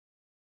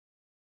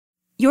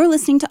You're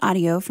listening to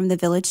audio from the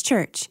Village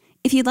Church.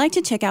 If you'd like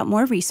to check out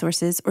more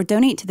resources or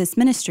donate to this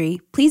ministry,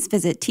 please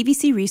visit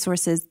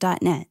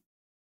tvcresources.net.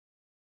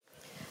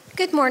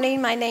 Good morning.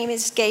 My name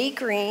is Gay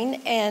Green,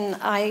 and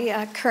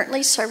I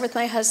currently serve with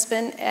my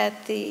husband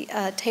at the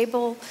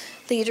table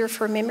leader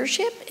for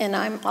membership, and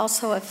I'm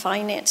also a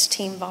finance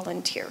team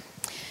volunteer.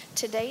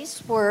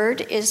 Today's word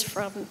is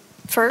from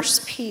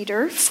 1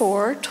 Peter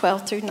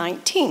 4:12 through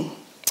 19.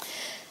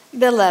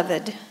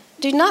 Beloved,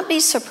 do not be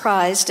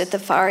surprised at the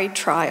fiery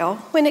trial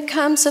when it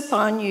comes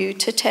upon you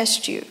to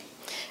test you,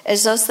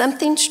 as though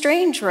something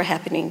strange were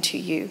happening to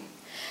you.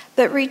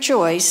 But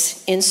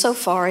rejoice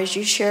insofar as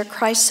you share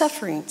Christ's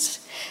sufferings,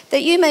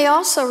 that you may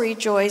also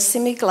rejoice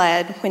and be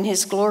glad when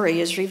his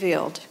glory is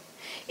revealed.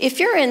 If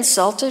you're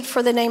insulted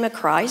for the name of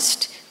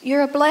Christ,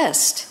 you're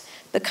blessed,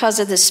 because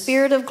of the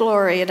Spirit of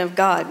glory and of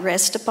God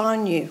rest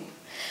upon you.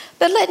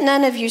 But let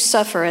none of you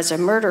suffer as a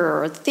murderer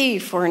or a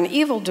thief or an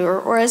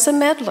evildoer or as a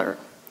meddler.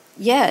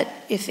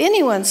 Yet, if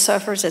anyone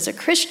suffers as a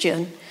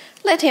Christian,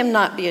 let him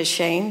not be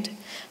ashamed,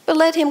 but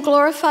let him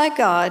glorify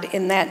God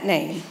in that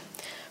name.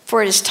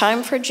 For it is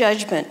time for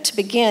judgment to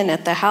begin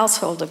at the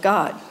household of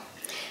God.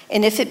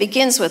 And if it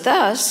begins with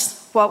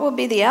us, what will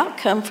be the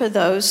outcome for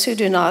those who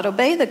do not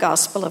obey the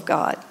gospel of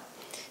God?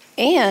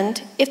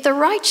 And if the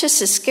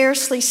righteous is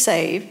scarcely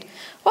saved,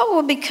 what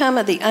will become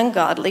of the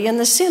ungodly and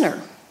the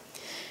sinner?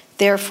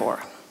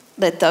 Therefore,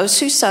 let those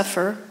who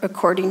suffer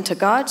according to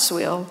God's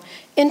will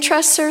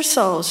entrust their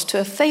souls to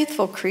a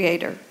faithful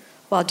Creator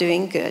while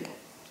doing good.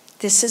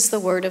 This is the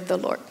word of the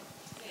Lord.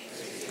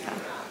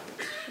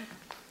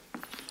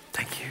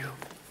 Thank you.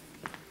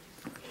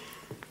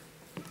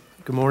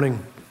 Good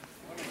morning.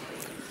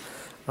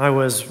 I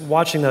was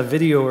watching that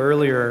video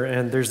earlier,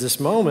 and there's this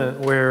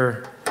moment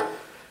where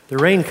the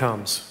rain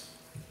comes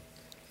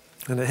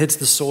and it hits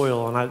the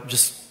soil, and I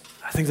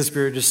think the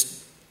Spirit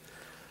just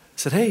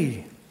said,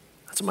 hey,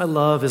 that's what my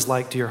love is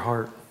like to your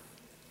heart.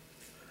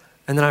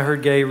 And then I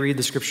heard Gay read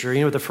the scripture.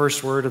 You know what the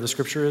first word of the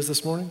scripture is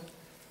this morning?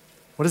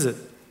 What is it?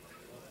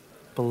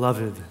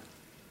 Beloved.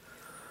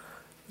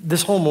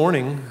 This whole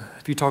morning,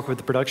 if you talk with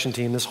the production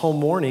team, this whole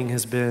morning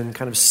has been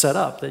kind of set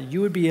up that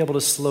you would be able to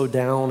slow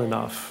down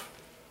enough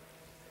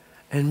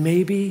and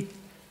maybe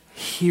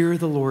hear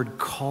the Lord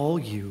call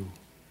you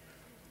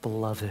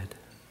beloved.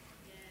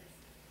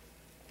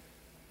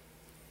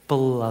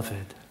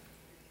 Beloved.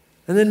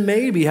 And then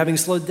maybe, having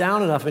slowed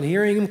down enough and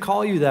hearing him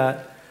call you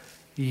that,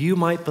 you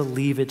might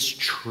believe it's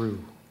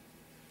true.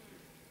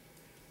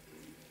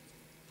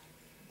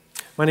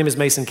 My name is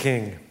Mason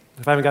King.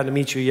 If I haven't gotten to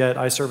meet you yet,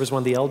 I serve as one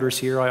of the elders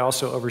here. I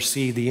also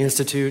oversee the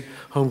Institute,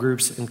 home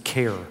groups, and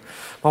care.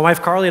 My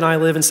wife Carly and I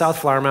live in South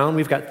Flower Mound.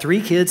 We've got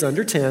 3 kids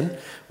under 10,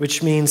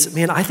 which means,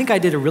 man, I think I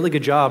did a really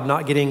good job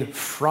not getting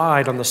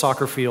fried on the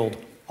soccer field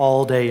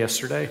all day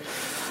yesterday.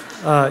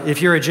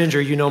 If you're a ginger,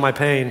 you know my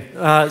pain.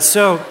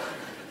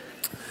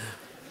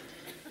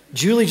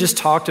 Julie just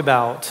talked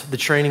about the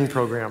training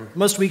program.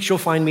 Most weeks you'll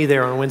find me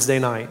there on Wednesday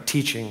night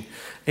teaching.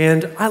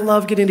 And I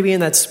love getting to be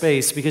in that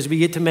space because we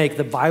get to make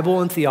the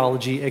Bible and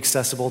theology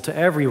accessible to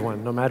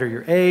everyone, no matter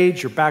your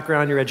age, your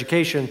background, your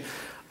education.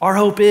 Our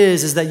hope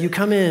is that you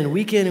come in and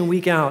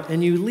week out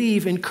and you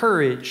leave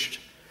encouraged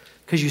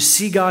because you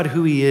see God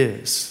who he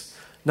is,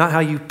 not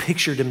how you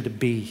pictured him to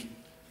be.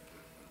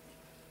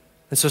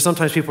 And so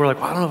sometimes people are like,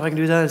 well, I don't know if I can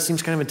do that. It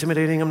seems kind of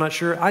intimidating. I'm not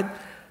sure.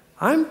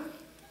 I'm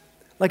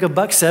like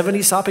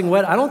 $170 sopping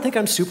wet. I don't think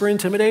I'm super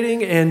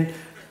intimidating, and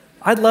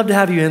I'd love to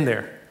have you in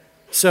there.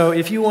 So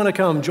if you want to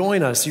come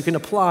join us, you can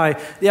apply.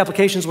 The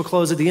applications will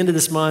close at the end of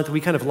this month. We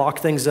kind of lock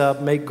things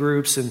up, make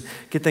groups, and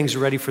get things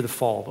ready for the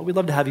fall. But we'd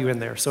love to have you in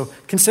there. So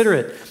consider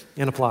it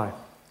and apply.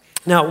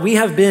 Now, we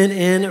have been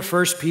in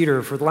 1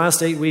 Peter for the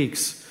last 8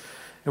 weeks,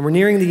 and we're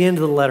nearing the end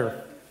of the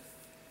letter.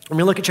 When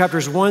we look at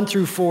chapters 1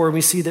 through 4,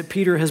 we see that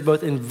Peter has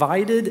both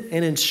invited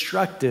and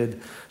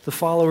instructed the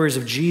followers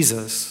of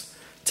Jesus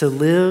to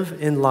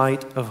live in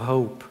light of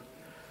hope.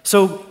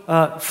 So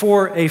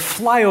for a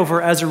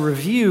flyover as a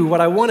review, what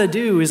I want to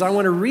do is I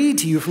want to read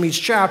to you from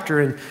each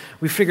chapter, and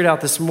we figured out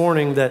this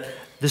morning that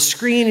the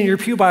screen in your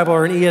pew Bible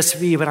are in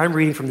ESV, but I'm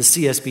reading from the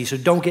CSB, so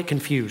don't get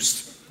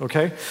confused,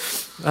 okay?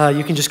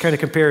 You can just kind of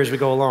compare as we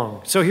go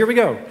along. So here we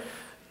go.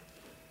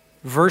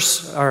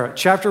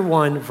 Chapter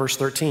 1, verse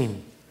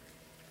 13.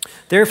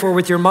 Therefore,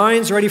 with your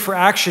minds ready for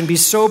action, be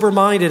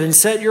sober-minded and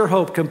set your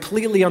hope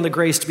completely on the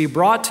grace to be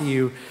brought to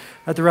you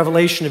at the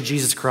revelation of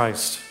Jesus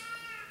Christ.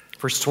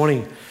 Verse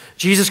 20,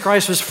 Jesus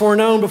Christ was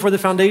foreknown before the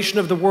foundation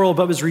of the world,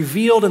 but was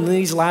revealed in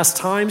these last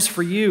times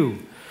for you.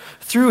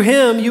 Through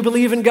him you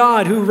believe in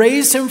God, who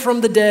raised him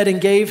from the dead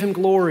and gave him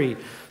glory,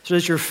 so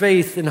that your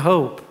faith and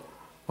hope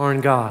are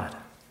in God.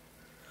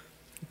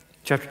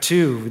 Chapter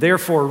 2,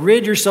 therefore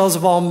rid yourselves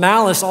of all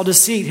malice, all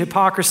deceit,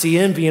 hypocrisy,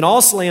 envy, and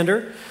all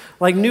slander.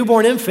 Like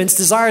newborn infants,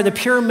 desire the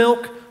pure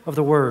milk of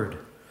the word,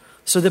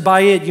 so that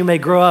by it you may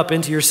grow up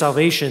into your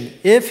salvation,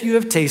 if you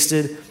have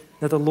tasted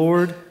that the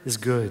Lord is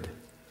good.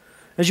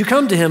 As you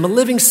come to him, a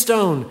living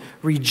stone,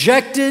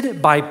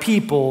 rejected by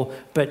people,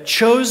 but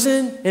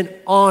chosen and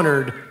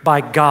honored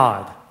by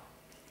God.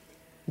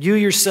 You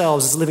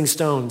yourselves, as living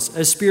stones,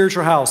 as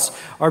spiritual house,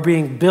 are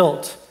being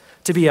built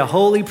to be a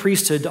holy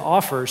priesthood to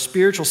offer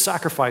spiritual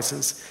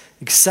sacrifices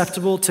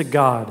acceptable to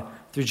God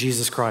through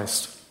Jesus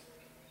Christ.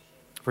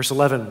 Verse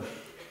 11,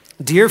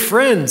 dear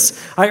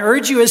friends, I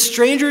urge you as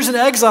strangers and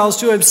exiles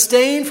to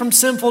abstain from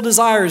sinful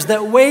desires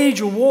that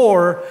wage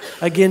war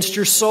against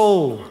your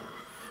soul.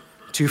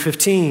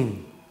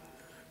 2:15,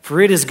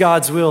 for it is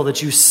God's will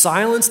that you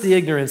silence the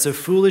ignorance of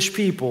foolish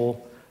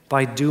people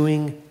by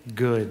doing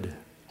good.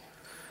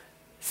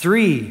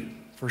 3,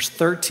 verse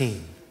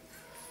 13,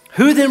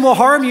 who then will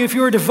harm you if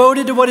you are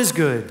devoted to what is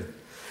good?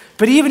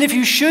 But even if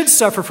you should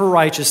suffer for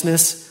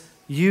righteousness,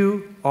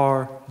 you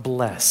are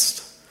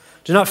blessed.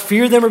 Do not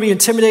fear them or be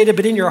intimidated,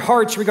 but in your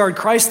hearts regard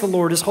Christ the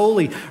Lord as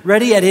holy,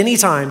 ready at any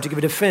time to give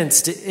a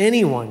defense to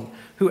anyone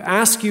who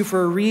asks you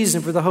for a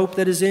reason for the hope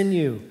that is in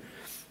you.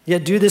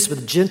 Yet do this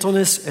with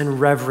gentleness and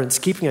reverence,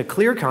 keeping a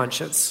clear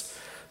conscience,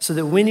 so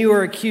that when you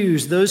are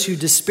accused, those who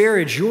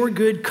disparage your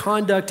good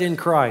conduct in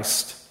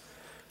Christ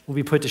will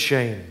be put to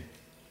shame.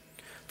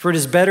 For it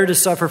is better to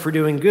suffer for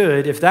doing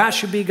good, if that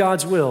should be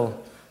God's will,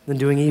 than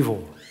doing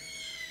evil.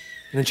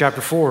 And in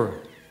chapter 4,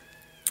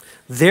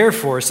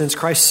 therefore, since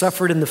Christ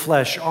suffered in the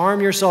flesh,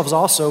 arm yourselves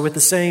also with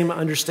the same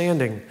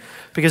understanding,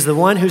 because the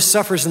one who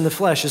suffers in the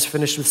flesh is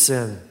finished with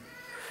sin,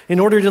 in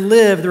order to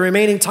live the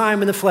remaining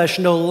time in the flesh,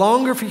 no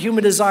longer for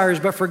human desires,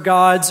 but for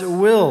God's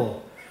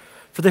will.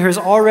 For there has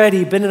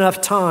already been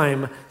enough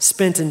time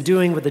spent in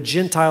doing what the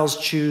Gentiles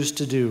choose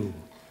to do.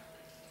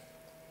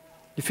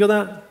 You feel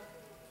that?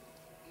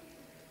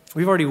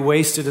 We've already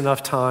wasted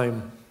enough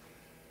time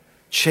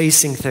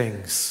chasing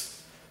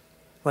things,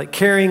 like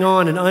carrying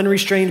on an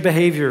unrestrained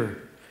behavior,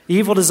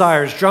 evil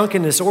desires,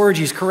 drunkenness,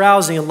 orgies,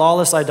 carousing, and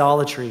lawless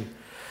idolatry.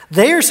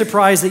 They are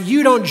surprised that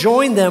you don't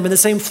join them in the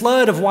same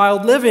flood of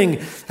wild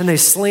living, and they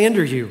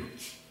slander you.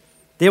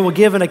 They will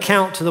give an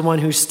account to the one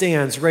who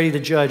stands ready to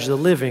judge the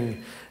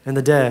living and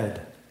the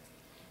dead.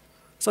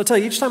 So I'll tell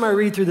you, each time I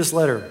read through this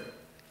letter,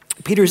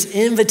 Peter's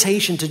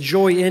invitation to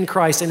joy in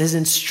Christ and his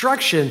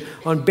instruction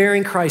on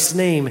bearing Christ's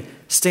name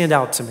stand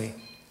out to me.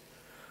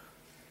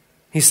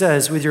 He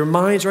says, with your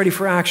minds ready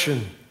for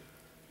action,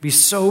 be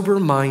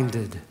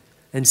sober-minded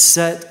and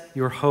set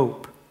your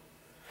hope.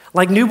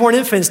 Like newborn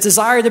infants,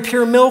 desire the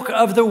pure milk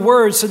of the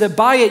word so that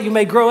by it you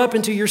may grow up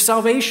into your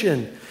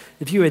salvation.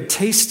 If you had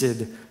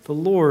tasted, the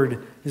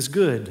Lord is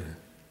good.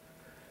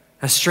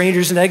 As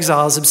strangers and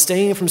exiles,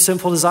 abstain from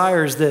sinful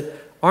desires that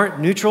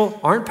aren't neutral,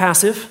 aren't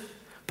passive,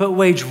 but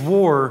wage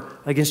war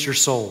against your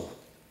soul.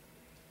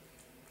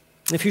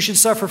 If you should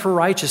suffer for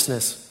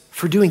righteousness,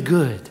 for doing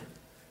good,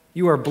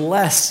 you are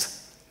blessed.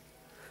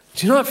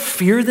 Do not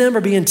fear them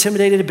or be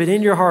intimidated, but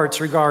in your hearts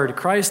regard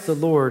Christ the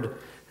Lord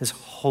as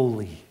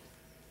holy.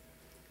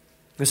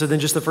 And so then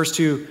just the first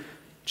two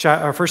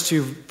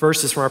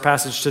verses from our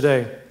passage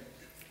today.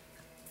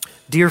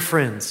 Dear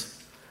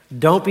friends,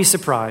 don't be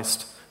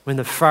surprised when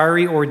the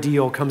fiery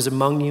ordeal comes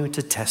among you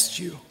to test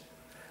you,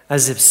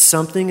 as if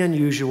something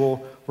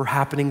unusual were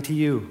happening to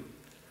you.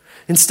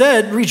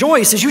 Instead,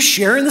 rejoice as you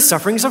share in the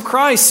sufferings of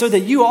Christ, so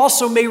that you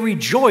also may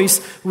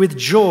rejoice with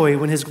joy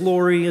when his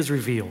glory is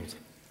revealed.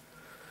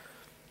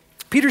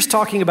 Peter's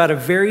talking about a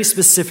very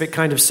specific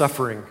kind of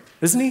suffering,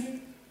 isn't he?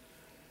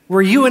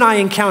 Where you and I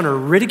encounter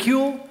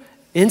ridicule,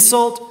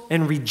 insult,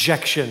 and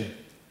rejection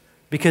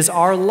because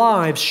our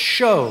lives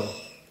show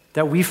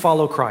that we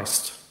follow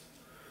Christ.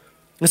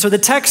 And so the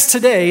text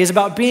today is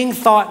about being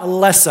thought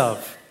less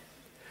of,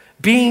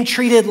 being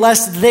treated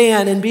less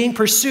than, and being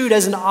pursued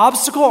as an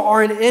obstacle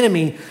or an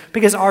enemy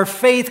because our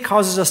faith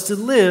causes us to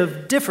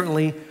live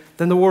differently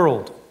than the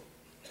world.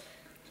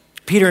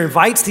 Peter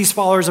invites these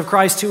followers of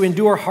Christ to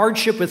endure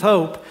hardship with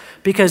hope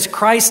because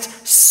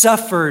Christ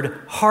suffered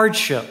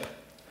hardship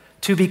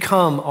to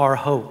become our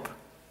hope.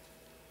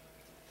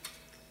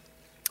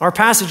 Our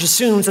passage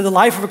assumes that the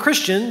life of a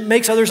Christian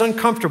makes others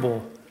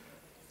uncomfortable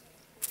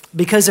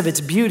because of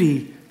its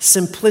beauty,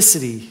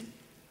 simplicity,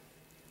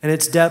 and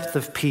its depth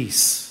of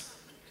peace.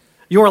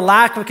 Your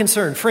lack of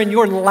concern, friend,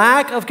 your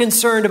lack of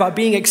concern about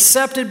being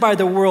accepted by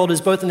the world is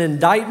both an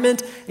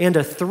indictment and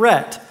a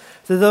threat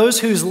to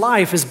those whose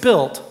life is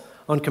built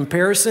on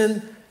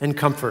comparison and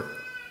comfort.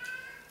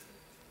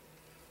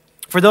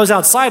 For those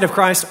outside of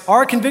Christ,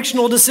 our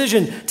convictional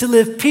decision to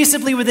live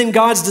peaceably within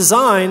God's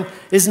design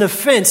is an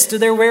offense to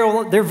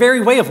their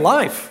very way of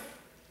life.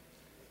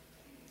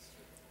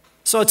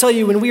 So I'll tell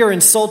you, when we are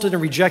insulted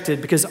and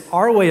rejected because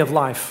our way of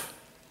life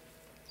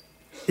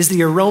is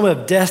the aroma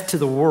of death to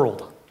the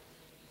world,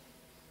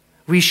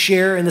 we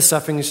share in the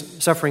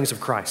sufferings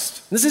of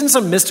Christ. This isn't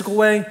some mystical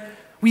way.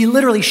 We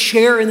literally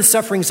share in the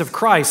sufferings of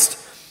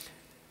Christ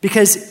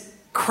because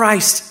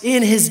Christ,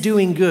 in his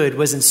doing good,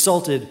 was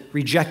insulted,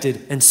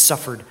 rejected, and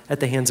suffered at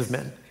the hands of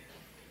men.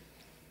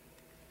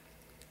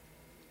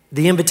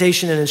 The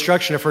invitation and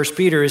instruction of 1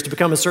 Peter is to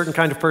become a certain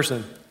kind of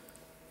person.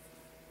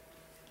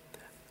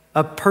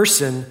 A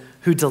person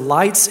who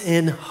delights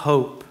in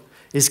hope,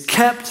 is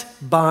kept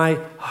by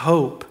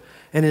hope,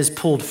 and is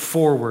pulled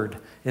forward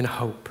in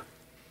hope.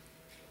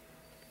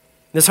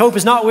 This hope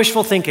is not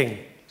wishful thinking.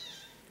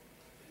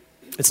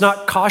 It's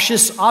not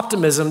cautious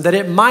optimism that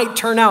it might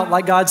turn out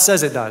like God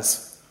says it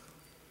does.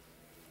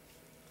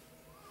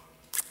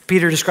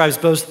 Peter describes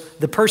both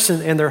the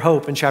person and their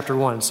hope in chapter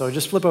 1. So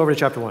just flip over to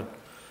chapter 1. I'm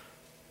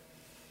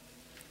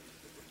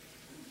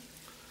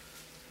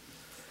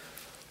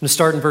going to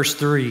start in verse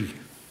 3.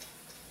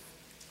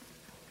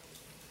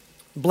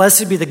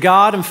 Blessed be the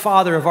God and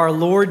Father of our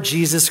Lord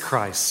Jesus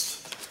Christ.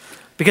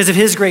 Because of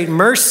his great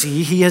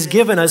mercy, he has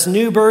given us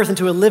new birth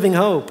into a living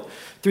hope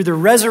through the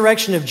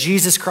resurrection of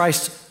Jesus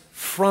Christ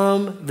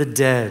from the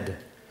dead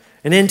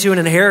and into an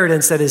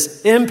inheritance that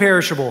is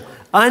imperishable,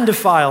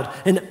 undefiled,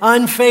 and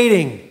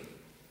unfading,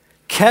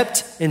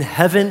 kept in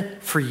heaven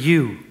for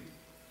you.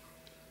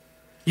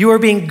 You are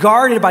being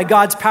guarded by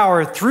God's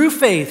power through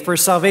faith for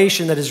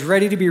salvation that is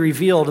ready to be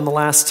revealed in the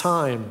last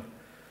time.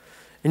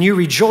 And you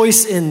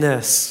rejoice in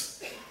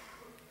this,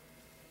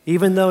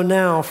 even though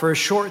now, for a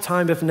short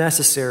time if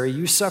necessary,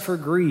 you suffer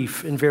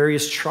grief in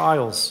various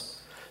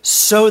trials,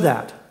 so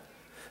that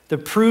the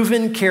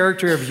proven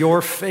character of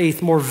your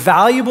faith, more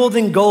valuable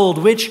than gold,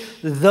 which,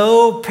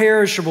 though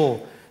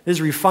perishable,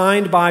 is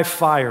refined by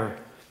fire,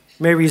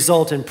 may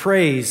result in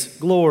praise,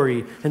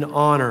 glory, and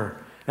honor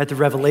at the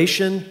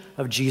revelation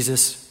of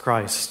Jesus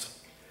Christ.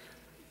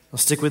 Now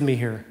stick with me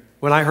here.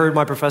 When I heard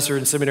my professor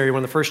in seminary,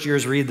 one of the first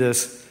years, read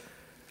this,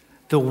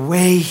 the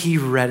way he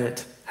read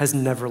it has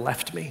never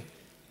left me.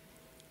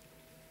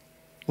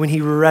 When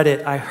he read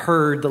it, I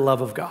heard the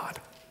love of God.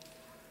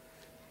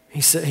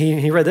 He said,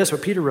 he read this,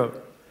 what Peter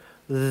wrote.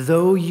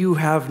 Though you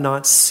have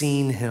not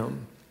seen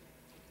him,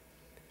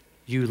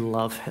 you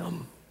love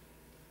him.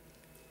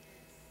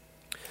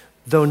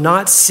 Though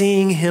not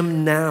seeing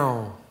him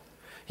now,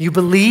 you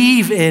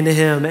believe in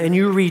him and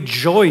you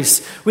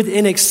rejoice with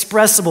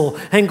inexpressible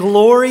and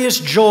glorious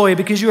joy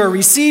because you are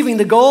receiving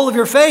the goal of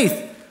your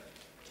faith,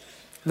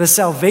 the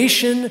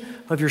salvation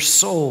of your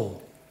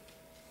soul.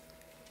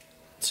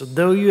 So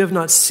though you have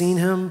not seen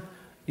him,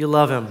 you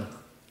love him.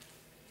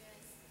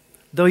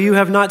 Though you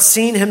have not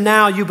seen him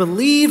now, you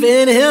believe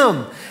in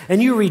him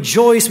and you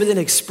rejoice with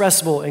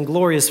inexpressible and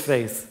glorious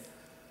faith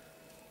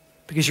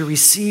because you're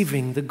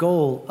receiving the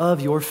goal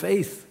of your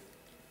faith.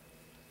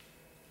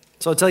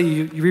 So I'll tell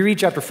you, you reread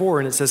chapter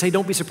 4 and it says, hey,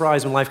 don't be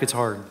surprised when life gets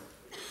hard.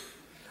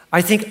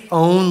 I think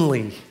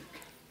only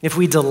if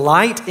we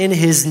delight in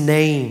his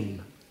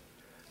name,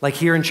 like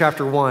here in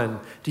chapter 1,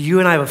 do you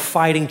and I have a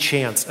fighting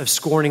chance of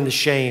scorning the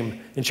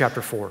shame in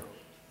chapter 4.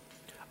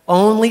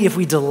 Only if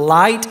we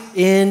delight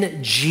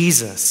in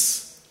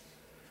Jesus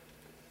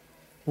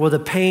will the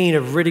pain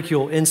of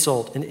ridicule,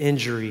 insult, and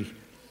injury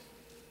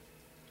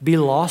be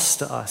lost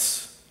to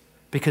us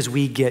because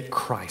we get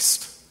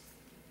Christ.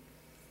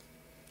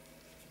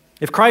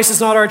 If Christ is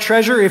not our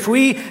treasure, if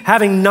we,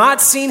 having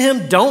not seen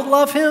him, don't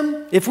love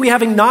him, if we,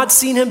 having not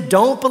seen him,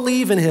 don't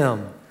believe in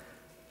him,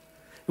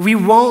 we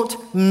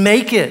won't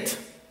make it.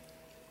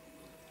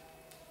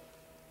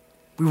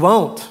 We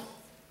won't.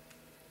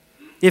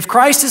 If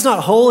Christ is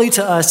not holy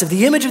to us, if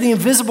the image of the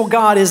invisible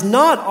God is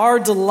not our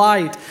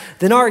delight,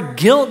 then our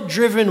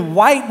guilt-driven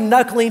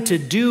white-knuckling to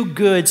do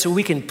good so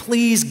we can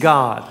please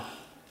God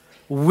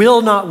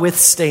will not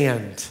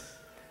withstand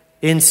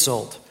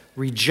insult,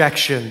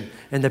 rejection,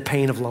 and the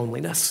pain of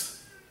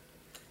loneliness.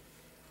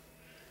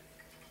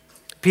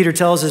 Peter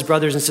tells his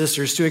brothers and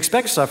sisters to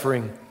expect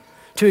suffering,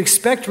 to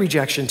expect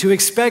rejection, to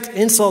expect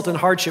insult and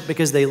hardship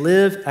because they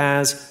live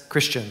as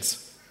Christians.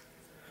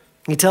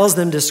 He tells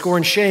them to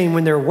scorn shame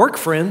when their work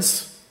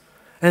friends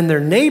and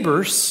their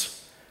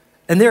neighbors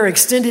and their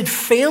extended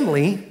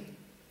family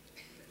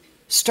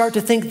start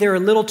to think they're a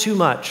little too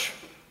much.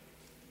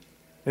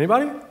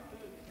 Anybody?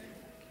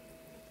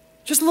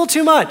 Just a little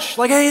too much.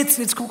 Like, hey,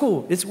 it's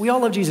cool. We all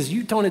love Jesus.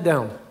 You tone it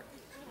down.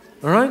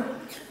 All right?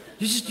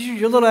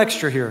 You're a little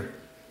extra here.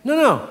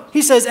 No.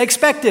 He says,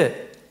 expect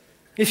it.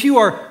 If you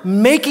are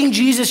making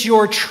Jesus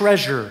your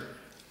treasure,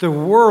 the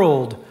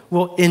world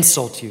will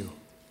insult you.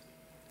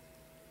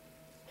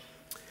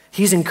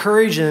 He's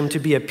encouraging them to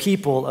be a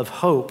people of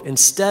hope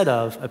instead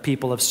of a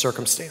people of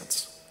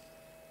circumstance.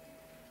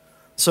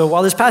 So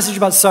while this passage is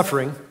about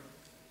suffering,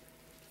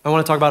 I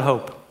want to talk about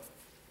hope.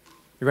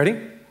 You ready?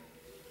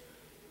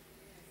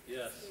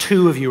 Yes.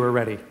 2 of you are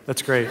ready.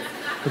 That's great.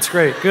 That's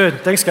great. Good.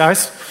 Thanks,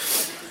 guys.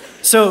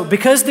 So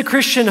because the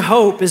Christian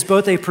hope is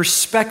both a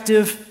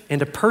perspective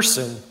and a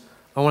person,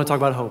 I want to talk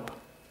about hope.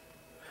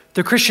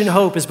 The Christian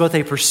hope is both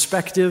a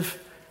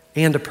perspective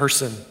and a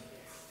person.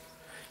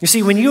 You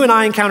see, when you and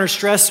I encounter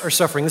stress or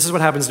suffering, this is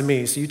what happens to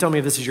me. So you tell me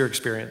if this is your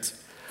experience.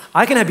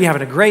 I can be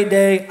having a great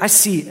day. I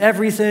see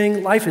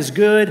everything. Life is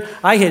good.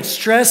 I hit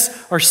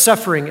stress or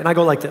suffering, and I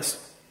go like this.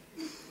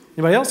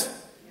 Anybody else?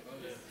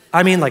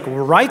 I mean, like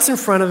right in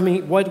front of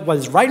me, what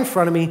is right in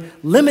front of me,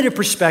 limited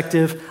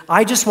perspective.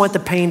 I just want the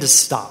pain to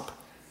stop.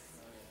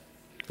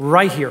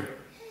 Right here.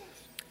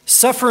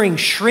 Suffering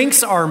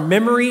shrinks our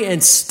memory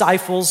and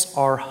stifles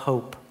our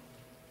hope.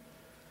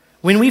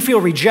 When we feel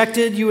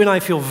rejected, you and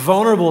I feel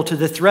vulnerable to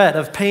the threat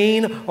of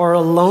pain or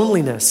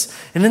loneliness.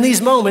 And in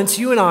these moments,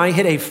 you and I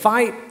hit a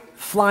fight,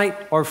 flight,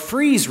 or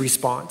freeze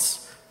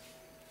response.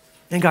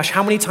 And gosh,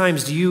 how many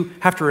times do you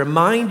have to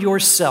remind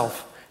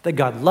yourself that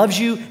God loves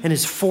you and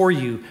is for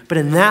you. But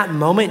in that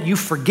moment, you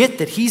forget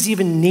that he's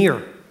even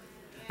near.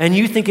 And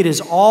you think it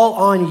is all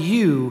on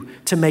you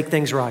to make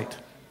things right.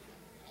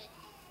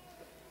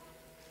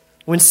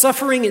 When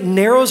suffering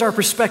narrows our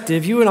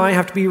perspective, you and I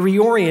have to be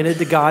reoriented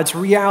to God's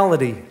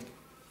reality.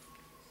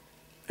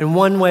 And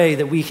one way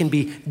that we can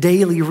be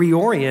daily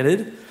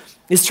reoriented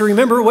is to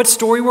remember what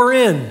story we're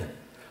in,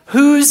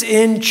 who's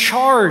in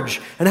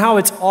charge, and how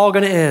it's all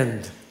going to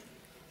end.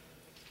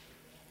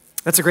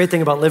 That's a great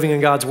thing about living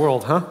in God's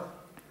world, huh?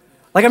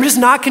 Like, I'm just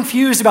not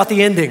confused about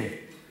the ending.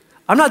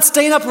 I'm not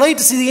staying up late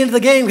to see the end of the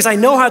game because I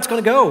know how it's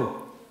going to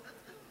go.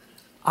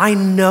 I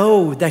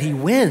know that he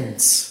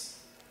wins.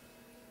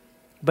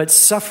 But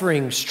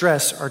suffering,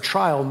 stress, or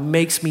trial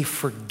makes me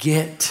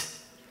forget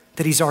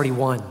that he's already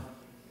won.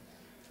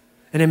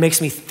 And it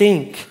makes me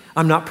think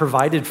I'm not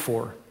provided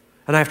for,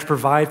 and I have to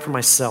provide for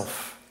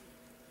myself.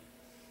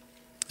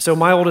 So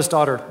my oldest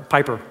daughter,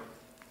 Piper,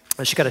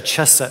 she got a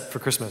chess set for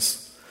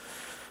Christmas.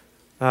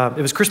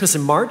 It was Christmas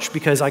in March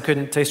because I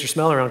couldn't taste or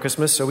smell around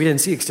Christmas, so we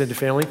didn't see extended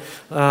family.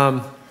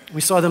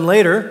 We saw them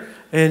later,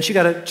 and she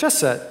got a chess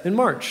set in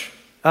March.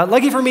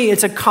 Lucky for me,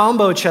 it's a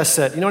combo chess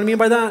set. You know what I mean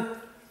by that?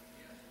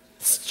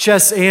 It's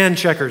chess and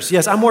checkers.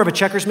 Yes, I'm more of a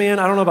checkers man.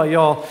 I don't know about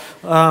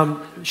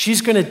y'all.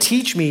 She's going to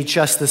teach me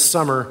chess this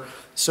summer,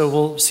 so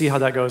we'll see how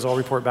that goes. I'll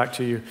report back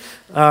to you.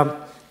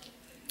 But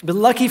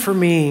lucky for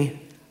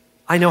me,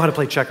 I know how to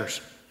play checkers.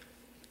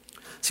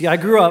 See, I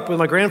grew up with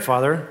my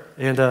grandfather,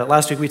 and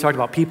last week we talked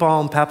about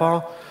Peepaw and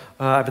Papaw.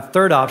 I have a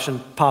third option,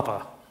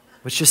 Papa,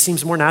 which just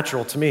seems more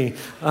natural to me.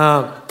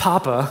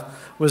 Papa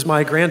was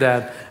my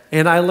granddad,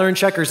 and I learned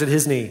checkers at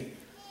his knee,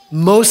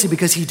 mostly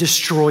because he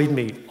destroyed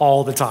me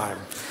all the time.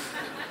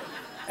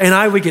 And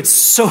I would get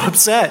so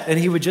upset, and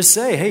he would just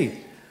say, hey,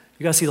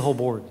 you gotta see the whole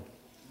board.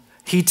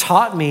 He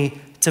taught me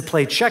to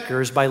play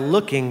checkers by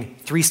looking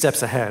 3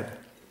 steps ahead.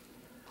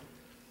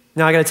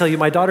 Now, I gotta tell you,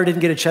 my daughter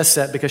didn't get a chess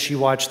set because she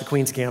watched The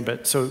Queen's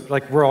Gambit. So,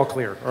 we're all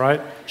clear, all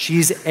right?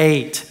 She's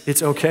 8.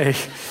 It's okay.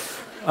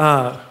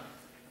 But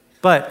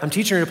I'm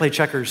teaching her to play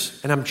checkers,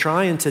 and I'm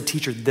trying to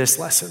teach her this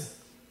lesson.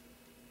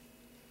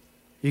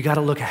 You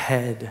gotta look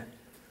ahead.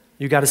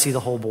 You gotta see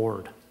the whole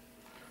board.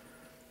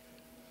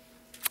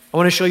 I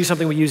want to show you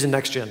something we use in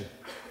NextGen.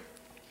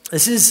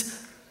 This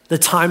is the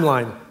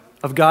timeline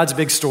of God's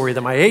big story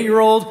that my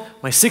 8-year-old,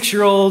 my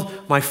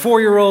 6-year-old, my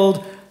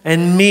 4-year-old,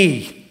 and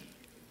me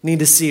need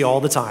to see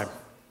all the time.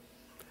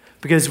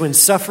 Because when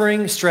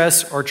suffering,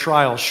 stress, or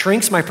trial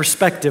shrinks my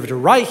perspective to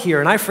right here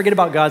and I forget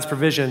about God's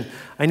provision,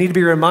 I need to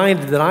be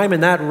reminded that I'm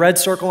in that red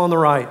circle on the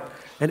right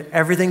and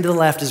everything to the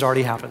left has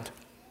already happened.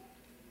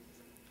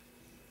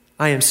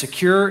 I am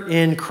secure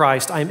in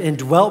Christ. I am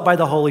indwelt by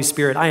the Holy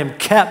Spirit. I am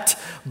kept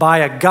by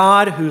a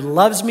God who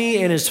loves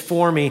me and is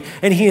for me.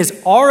 And he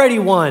has already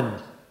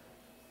won.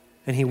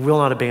 And he will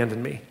not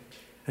abandon me.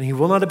 And he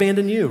will not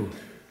abandon you.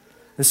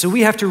 And so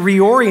we have to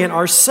reorient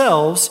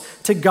ourselves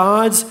to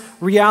God's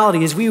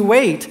reality as we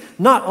wait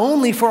not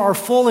only for our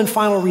full and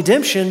final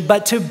redemption,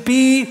 but to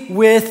be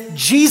with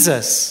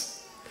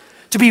Jesus,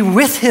 to be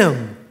with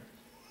him.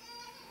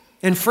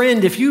 And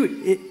friend, if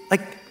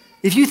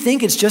you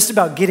think it's just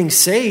about getting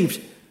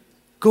saved,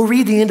 go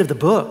read the end of the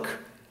book.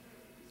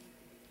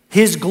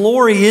 His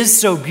glory is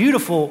so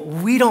beautiful,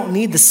 we don't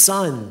need the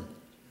sun.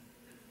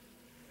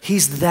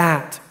 He's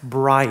that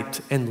bright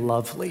and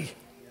lovely.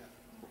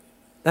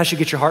 That should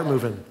get your heart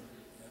moving.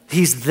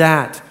 He's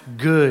that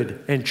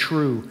good and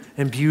true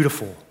and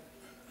beautiful.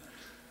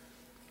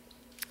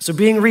 So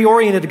being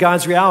reoriented to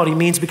God's reality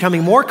means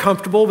becoming more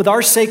comfortable with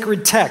our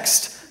sacred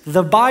text,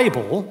 the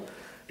Bible,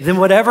 than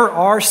whatever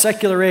our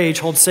secular age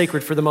holds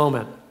sacred for the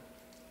moment.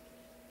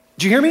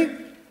 Do you hear me?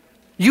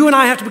 You and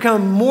I have to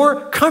become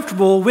more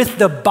comfortable with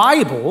the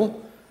Bible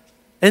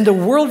and the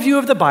worldview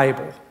of the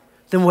Bible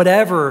than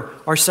whatever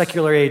our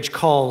secular age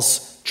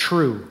calls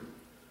true.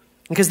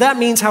 Because that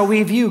means how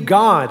we view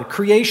God,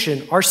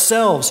 creation,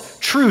 ourselves,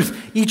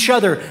 truth, each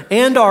other,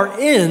 and our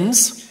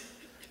ends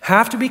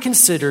have to be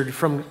considered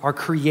from our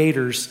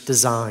Creator's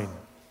design.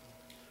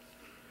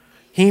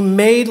 He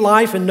made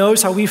life and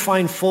knows how we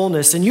find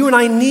fullness. And you and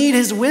I need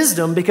his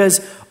wisdom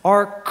because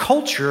our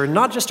culture,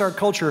 not just our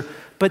culture,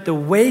 but the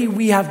way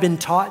we have been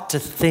taught to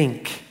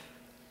think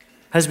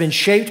has been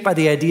shaped by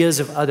the ideas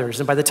of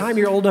others. And by the time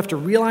you're old enough to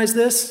realize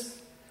this,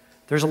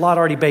 there's a lot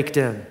already baked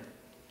in.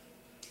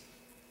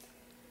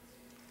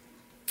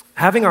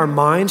 Having our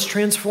minds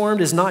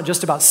transformed is not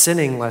just about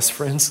sinning less,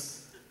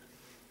 friends.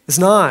 It's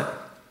not.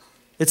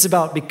 It's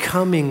about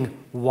becoming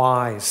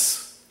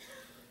wise.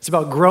 It's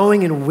about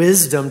growing in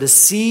wisdom to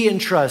see and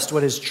trust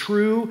what is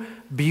true,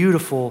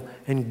 beautiful,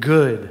 and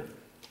good,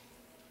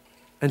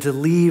 and to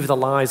leave the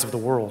lies of the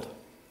world.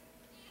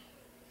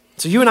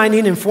 So you and I need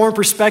an informed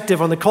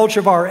perspective on the culture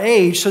of our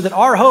age so that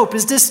our hope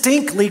is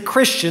distinctly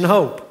Christian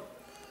hope.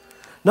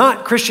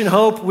 Not Christian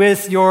hope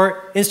with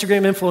your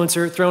Instagram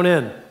influencer thrown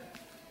in.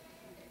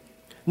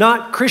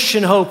 Not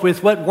Christian hope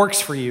with what works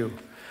for you.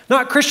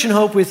 Not Christian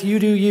hope with you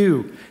do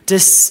you.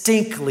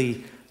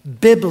 Distinctly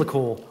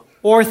biblical,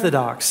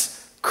 orthodox,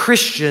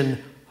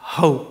 Christian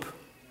hope.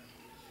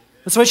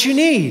 That's what you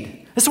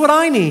need. This is what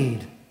I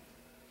need.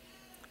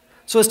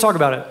 So let's talk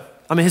about it.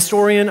 I'm a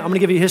historian. I'm going to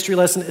give you a history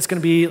lesson. It's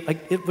going to be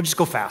we'll just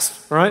go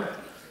fast, all right?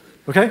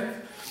 Okay?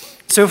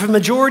 So for the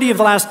majority of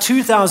the last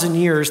 2,000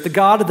 years, the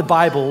God of the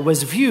Bible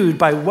was viewed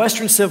by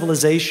Western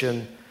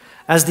civilization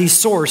as the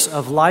source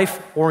of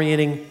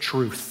life-orienting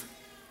truth.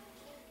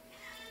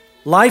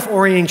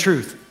 Life-orienting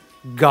truth,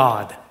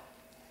 God.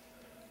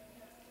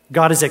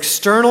 God is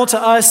external to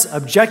us,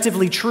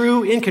 objectively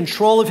true, in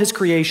control of his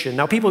creation.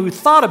 Now, people who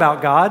thought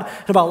about God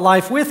and about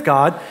life with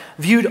God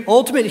viewed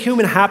ultimate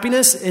human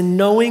happiness in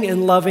knowing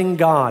and loving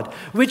God,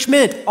 which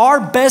meant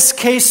our best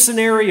case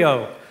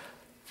scenario,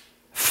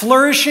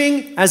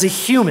 flourishing as a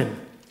human,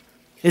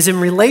 is in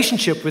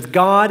relationship with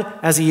God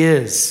as he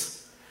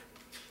is,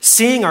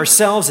 seeing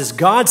ourselves as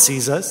God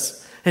sees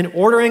us and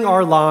ordering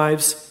our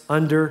lives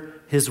under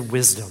his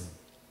wisdom.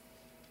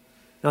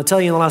 Now, I'll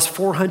tell you, in the last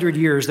 400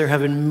 years, there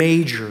have been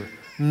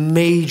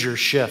major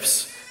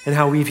shifts in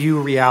how we view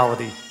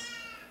reality.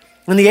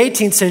 In the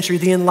 18th century,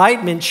 the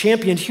Enlightenment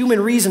championed human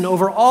reason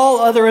over all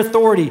other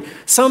authority.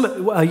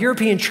 Some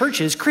European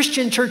churches,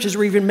 Christian churches,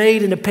 were even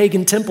made into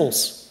pagan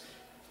temples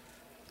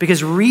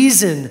because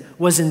reason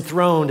was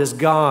enthroned as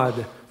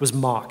God was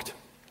mocked.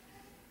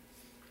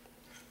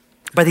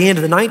 By the end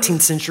of the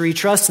 19th century,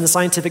 trust in the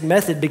scientific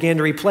method began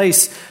to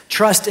replace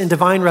trust in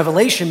divine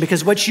revelation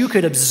because what you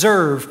could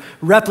observe,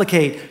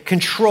 replicate,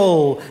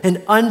 control,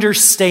 and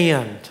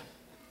understand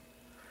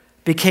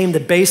became the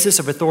basis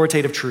of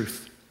authoritative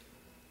truth.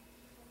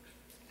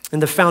 And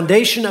the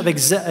foundation of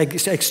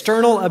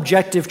external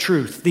objective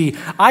truth, the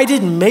I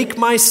didn't make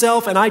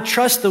myself and I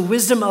trust the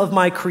wisdom of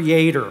my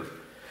Creator,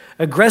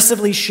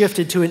 aggressively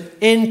shifted to an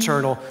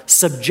internal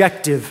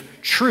subjective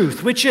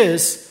truth, which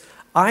is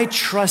I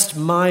trust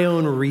my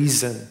own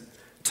reason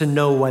to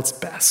know what's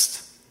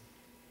best.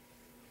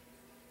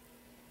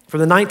 From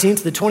the 19th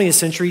to the 20th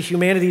century,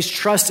 humanity's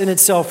trust in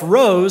itself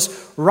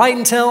rose right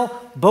until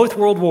both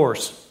world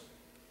wars.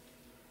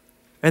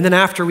 And then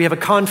after, we have a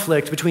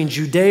conflict between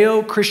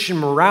Judeo-Christian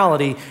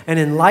morality and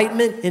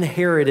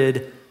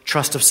Enlightenment-inherited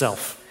trust of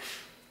self.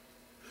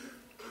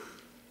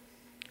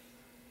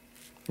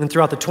 And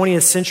throughout the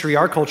 20th century,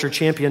 our culture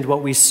championed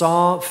what we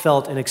saw,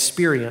 felt, and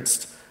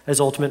experienced as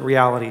ultimate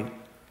reality.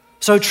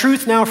 So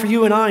truth now for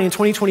you and I in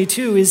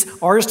 2022 is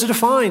ours to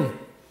define.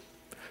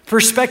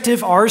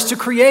 Perspective, ours to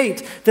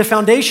create. The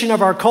foundation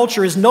of our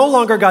culture is no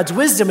longer God's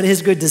wisdom and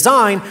his good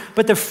design,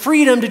 but the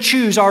freedom to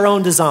choose our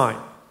own design.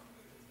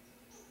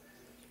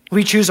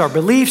 We choose our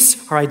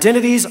beliefs, our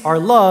identities, our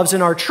loves,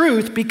 and our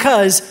truth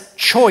because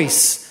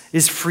choice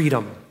is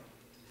freedom.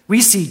 We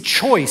see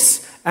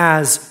choice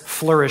as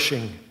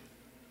flourishing.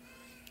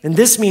 And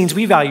this means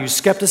we value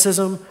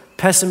skepticism,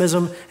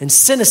 pessimism, and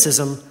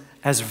cynicism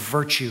as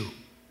virtue.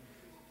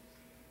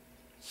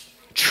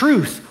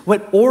 Truth,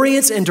 what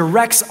orients and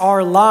directs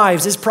our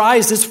lives, is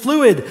prized as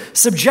fluid,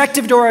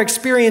 subjective to our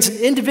experience, and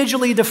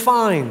individually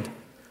defined.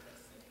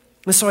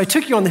 And so I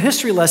took you on the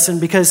history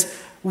lesson because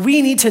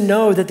we need to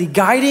know that the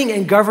guiding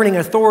and governing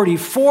authority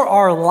for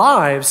our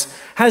lives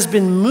has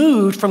been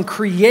moved from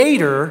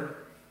creator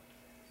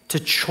to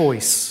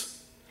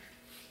choice.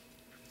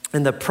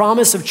 And the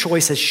promise of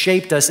choice has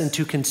shaped us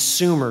into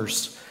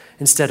consumers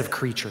instead of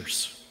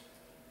creatures.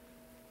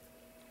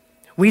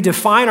 We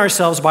define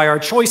ourselves by our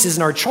choices,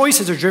 and our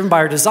choices are driven by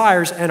our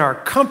desires, and our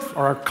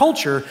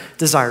culture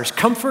desires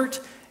comfort,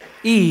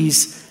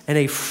 ease, and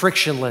a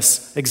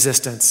frictionless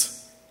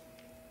existence.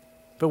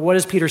 But what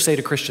does Peter say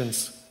to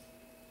Christians?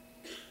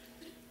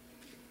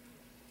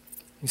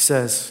 He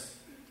says,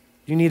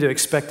 you need to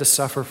expect to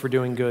suffer for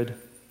doing good.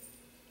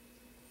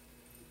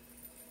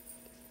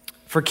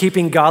 For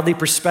keeping godly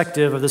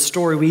perspective of the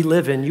story we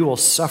live in, you will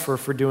suffer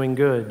for doing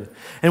good.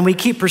 And we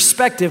keep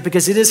perspective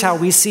because it is how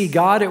we see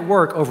God at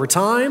work over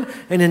time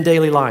and in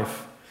daily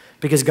life.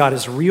 Because God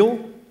is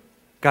real,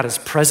 God is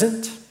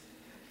present,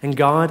 and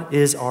God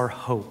is our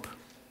hope.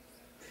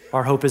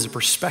 Our hope is a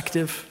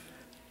perspective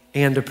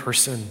and a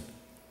person.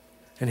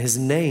 And his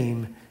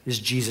name is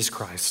Jesus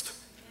Christ.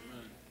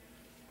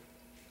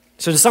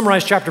 So to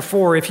summarize chapter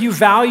 4, if you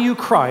value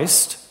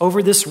Christ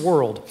over this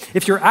world,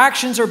 if your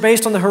actions are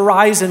based on the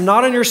horizon,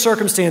 not on your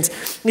circumstance,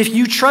 if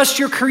you trust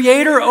your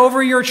Creator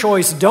over your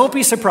choice, don't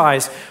be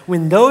surprised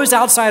when those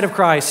outside of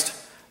Christ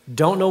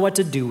don't know what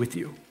to do with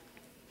you,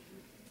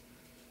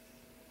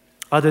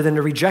 other than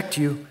to reject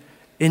you,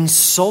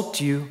 insult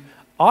you,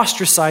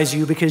 ostracize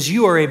you because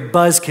you are a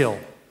buzzkill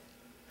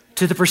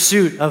to the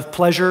pursuit of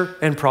pleasure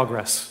and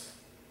progress.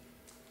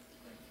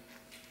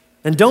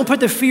 And don't put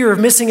the fear of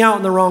missing out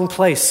in the wrong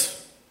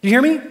place. Do you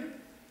hear me?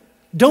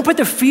 Don't put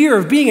the fear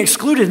of being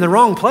excluded in the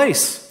wrong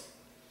place.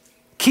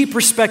 Keep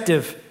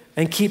perspective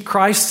and keep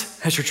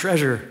Christ as your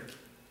treasure.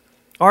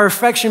 Our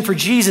affection for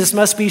Jesus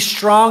must be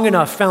strong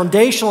enough,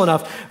 foundational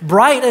enough,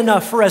 bright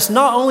enough for us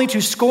not only to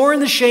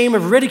scorn the shame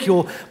of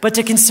ridicule, but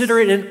to consider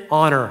it an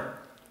honor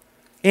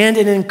and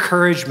an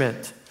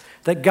encouragement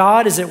that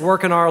God is at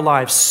work in our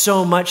lives,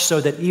 so much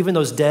so that even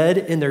those dead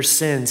in their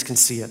sins can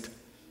see it.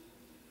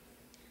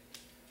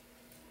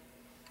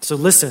 So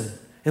listen,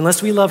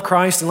 unless we love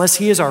Christ, unless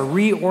he is our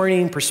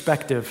reorienting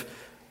perspective,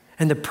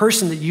 and the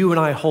person that you and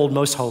I hold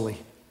most holy,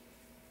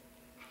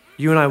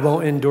 you and I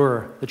won't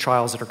endure the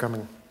trials that are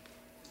coming.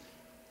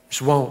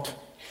 Just won't.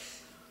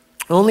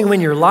 Only when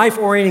your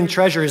life-orienting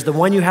treasure is the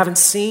one you haven't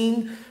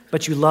seen,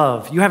 but you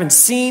love. You haven't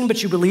seen,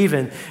 but you believe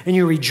in. And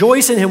you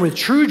rejoice in him with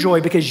true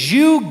joy because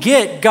you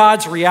get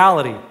God's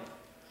reality.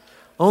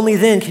 Only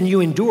then can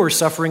you endure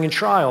suffering and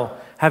trial,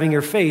 having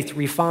your faith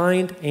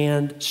refined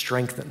and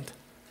strengthened.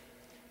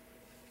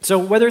 So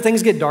whether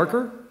things get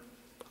darker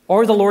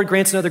or the Lord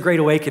grants another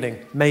great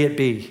awakening, may it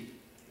be.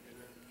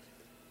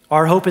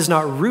 Our hope is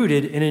not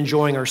rooted in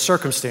enjoying our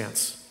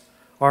circumstance.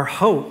 Our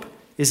hope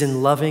is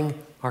in loving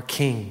our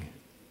King.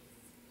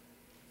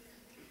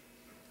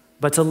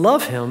 But to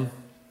love him,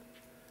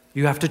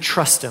 you have to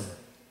trust him.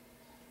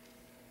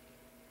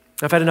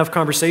 I've had enough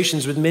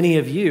conversations with many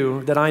of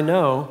you that I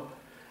know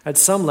at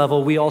some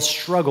level we all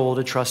struggle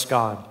to trust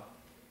God.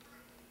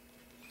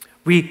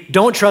 We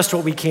don't trust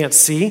what we can't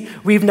see.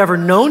 We've never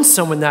known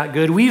someone that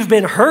good. We've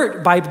been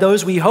hurt by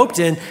those we hoped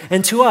in.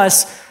 And to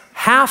us,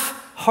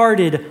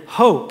 half-hearted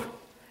hope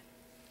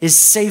is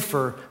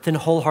safer than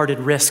wholehearted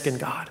risk in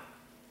God.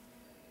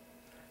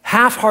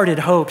 Half-hearted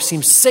hope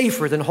seems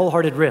safer than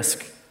wholehearted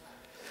risk.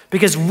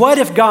 Because what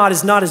if God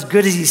is not as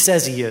good as he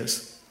says he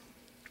is?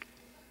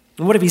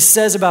 And what if he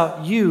says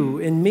about you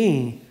and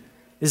me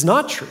is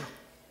not true?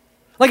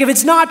 Like if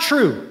it's not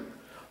true,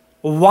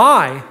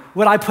 why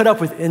would I put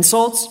up with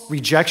insults,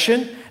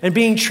 rejection, and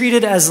being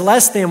treated as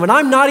less than when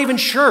I'm not even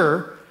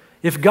sure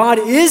if God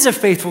is a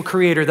faithful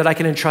creator that I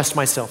can entrust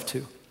myself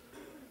to?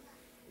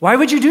 Why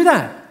would you do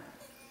that?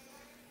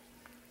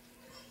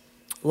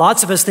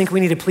 Lots of us think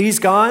we need to please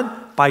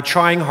God by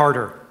trying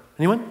harder.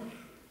 Anyone?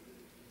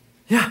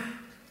 Yeah.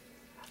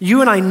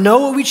 You and I know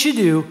what we should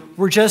do.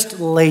 We're just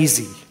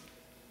lazy.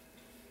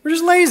 We're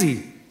just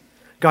lazy.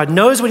 God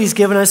knows what he's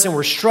given us and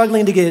we're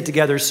struggling to get it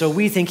together, so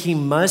we think he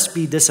must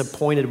be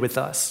disappointed with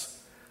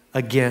us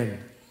again.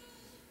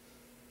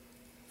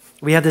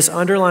 We have this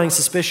underlying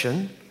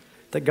suspicion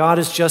that God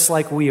is just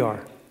like we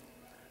are.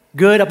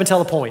 Good up until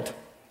a point.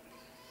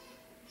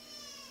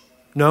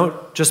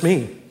 No, just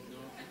me.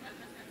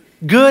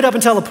 Good up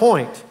until a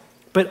point,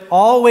 but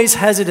always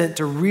hesitant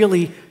to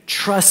really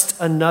trust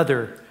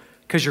another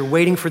because you're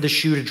waiting for the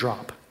shoe to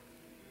drop.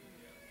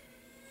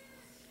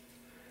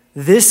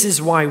 This is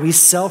why we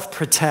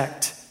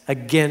self-protect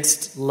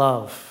against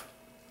love,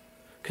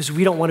 because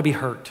we don't want to be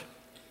hurt.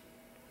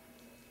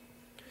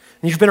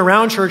 And if you've been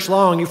around church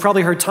long, you've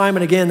probably heard time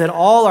and again that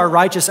all our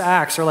righteous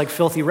acts are like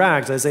filthy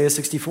rags, Isaiah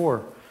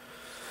 64.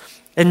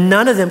 And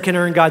none of them can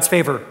earn God's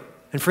favor.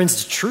 And friends,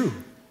 it's true.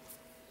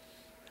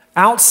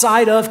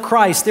 Outside of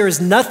Christ, there is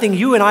nothing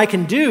you and I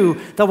can do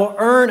that will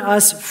earn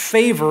us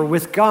favor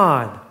with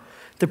God.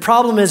 The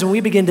problem is when we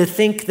begin to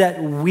think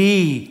that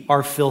we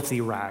are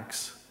filthy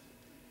rags.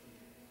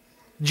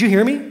 Did you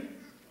hear me?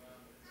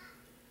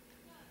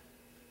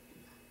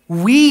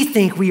 We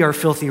think we are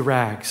filthy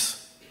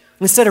rags.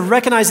 Instead of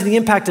recognizing the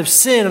impact of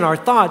sin on our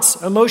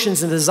thoughts,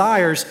 emotions, and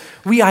desires,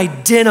 we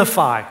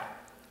identify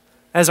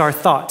as our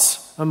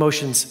thoughts,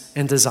 emotions,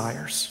 and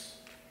desires.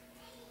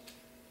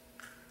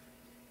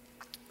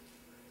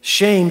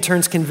 Shame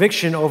turns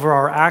conviction over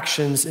our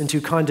actions into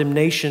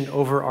condemnation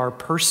over our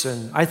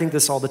person. I think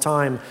this all the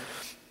time.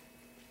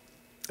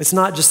 It's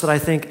not just that I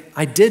think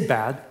I did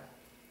bad,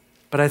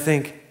 but I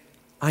think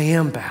I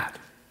am bad.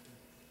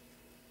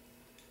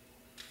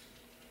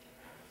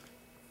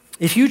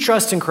 If you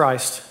trust in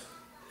Christ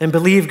and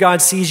believe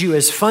God sees you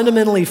as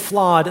fundamentally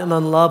flawed and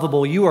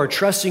unlovable, you are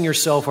trusting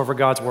yourself over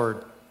God's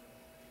word.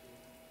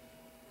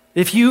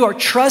 If you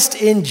trust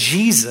in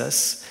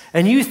Jesus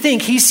and you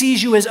think he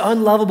sees you as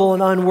unlovable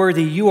and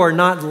unworthy, you are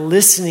not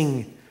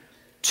listening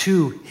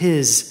to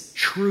his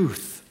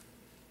truth.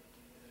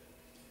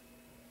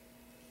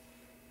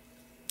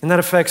 And that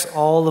affects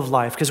all of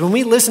life. Because when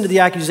we listen to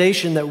the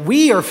accusation that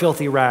we are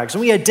filthy rags,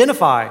 and we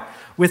identify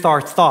with our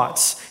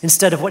thoughts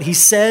instead of what he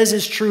says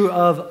is true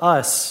of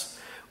us,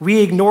 we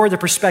ignore the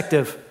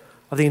perspective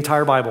of the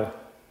entire Bible.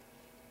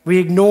 We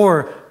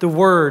ignore the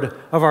word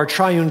of our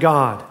triune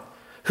God,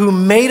 who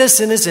made us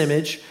in his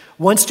image,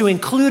 wants to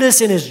include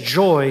us in his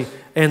joy,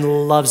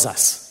 and loves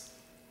us.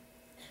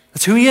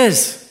 That's who he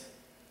is.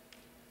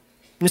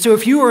 And so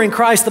if you are in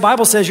Christ, the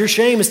Bible says your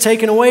shame is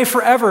taken away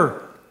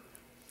forever.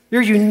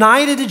 You're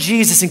united to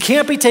Jesus and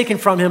can't be taken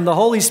from him. The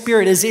Holy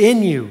Spirit is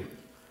in you.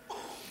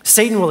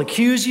 Satan will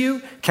accuse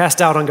you, cast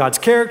doubt on God's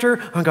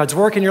character, on God's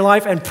work in your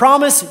life, and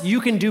promise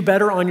you can do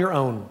better on your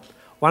own.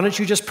 Why don't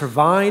you just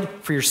provide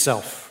for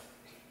yourself?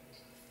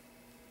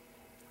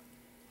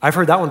 I've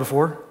heard that one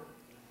before.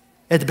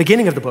 At the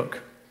beginning of the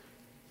book,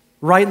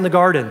 right in the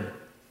garden,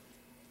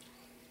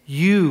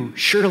 you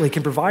surely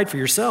can provide for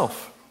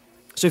yourself.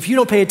 So if you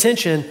don't pay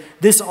attention,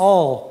 this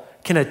all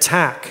can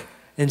attack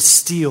and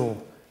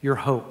steal your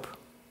hope.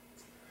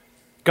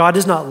 God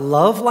does not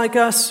love like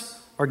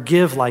us or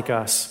give like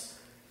us.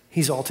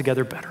 He's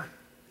altogether better.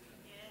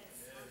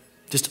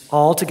 Just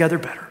altogether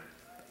better.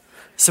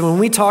 So when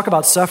we talk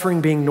about suffering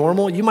being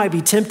normal, you might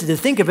be tempted to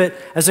think of it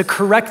as a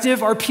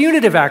corrective or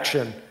punitive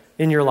action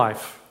in your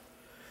life.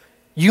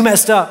 You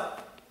messed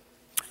up.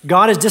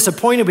 God is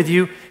disappointed with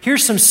you.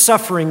 Here's some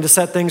suffering to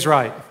set things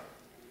right.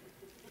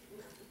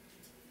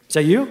 Is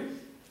that you?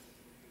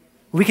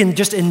 We can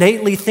just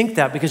innately think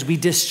that because we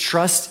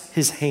distrust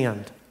his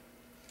hand.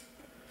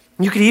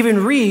 You could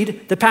even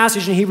read the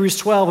passage in Hebrews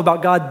 12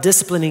 about God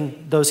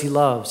disciplining those he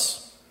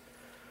loves.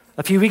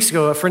 A few weeks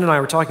ago, a friend and I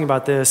were talking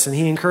about this, and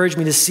he encouraged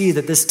me to see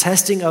that this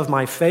testing of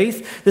my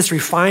faith, this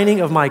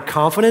refining of my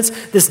confidence,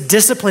 this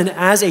discipline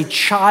as a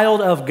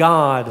child of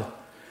God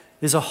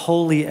is a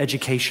holy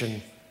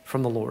education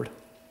from the Lord.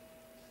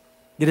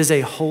 It is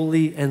a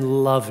holy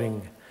and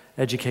loving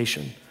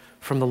education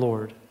from the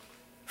Lord.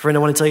 Friend, I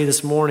want to tell you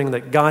this morning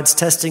that God's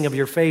testing of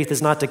your faith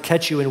is not to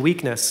catch you in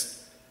weakness,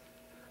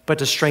 but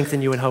to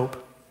strengthen you in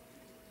hope.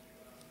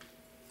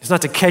 It's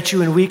not to catch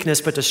you in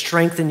weakness, but to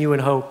strengthen you in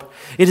hope.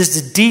 It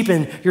is to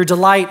deepen your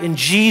delight in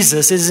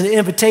Jesus. It is an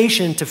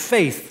invitation to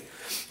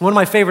faith. One of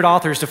my favorite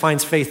authors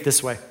defines faith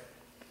this way.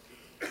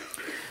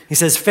 He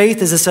says,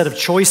 faith is a set of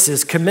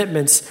choices,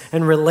 commitments,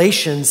 and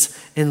relations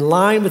in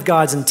line with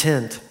God's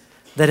intent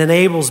that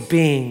enables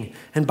being,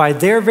 and by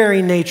their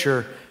very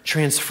nature,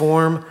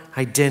 transform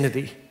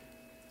identity.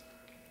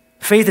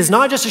 Faith is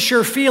not just a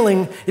sure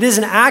feeling, it is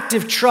an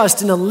active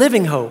trust in a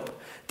living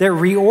hope that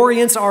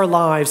reorients our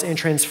lives and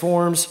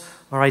transforms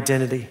our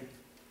identity.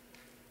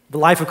 The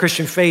life of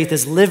Christian faith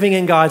is living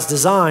in God's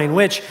design,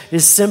 which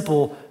is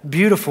simple,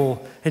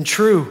 beautiful, and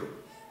true.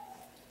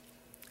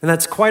 And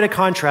that's quite a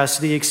contrast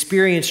to the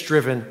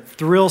experience-driven,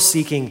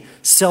 thrill-seeking,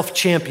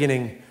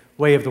 self-championing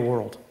way of the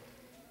world.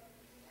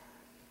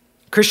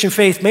 Christian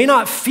faith may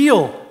not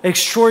feel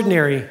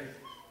extraordinary,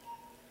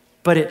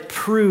 but it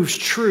proves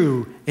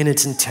true in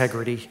its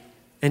integrity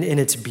and in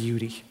its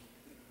beauty.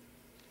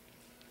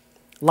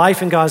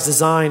 Life in God's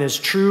design is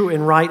true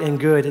and right and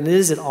good, and it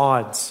is at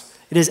odds.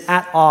 It is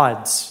at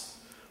odds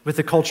with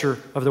the culture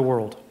of the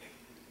world.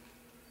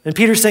 And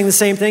Peter's saying the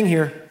same thing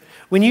here.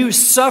 When you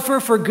suffer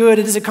for good,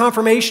 it is a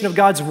confirmation of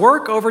God's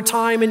work over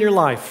time in your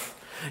life.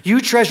 You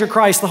treasure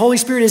Christ. The Holy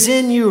Spirit is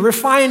in you,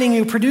 refining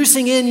you,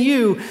 producing in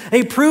you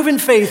a proven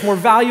faith more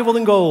valuable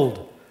than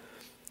gold.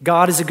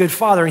 God is a good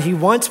Father, and he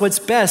wants what's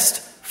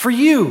best for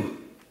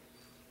you,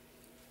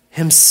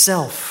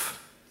 himself.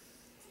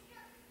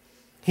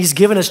 He's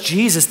given us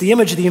Jesus, the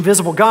image of the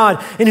invisible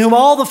God, in whom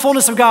all the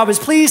fullness of God was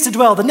pleased to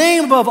dwell, the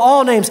name above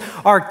all names,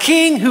 our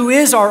King who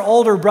is our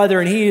older brother,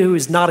 and he who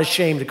is not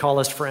ashamed to call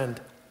us friend.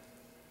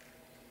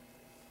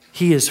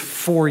 He is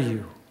for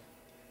you.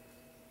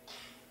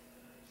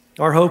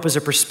 Our hope is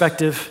a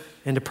perspective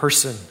and a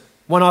person.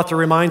 One author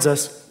reminds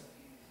us,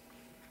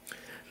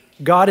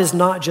 God is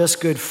not just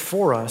good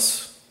for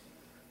us,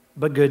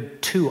 but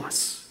good to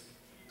us.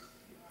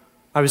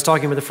 I was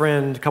talking with a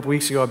friend a couple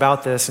weeks ago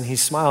about this, and he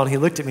smiled, and he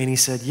looked at me, and he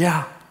said,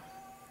 yeah,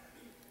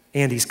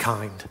 and he's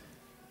kind.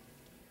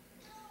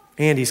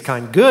 And he's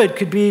kind. Good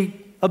could be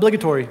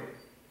obligatory,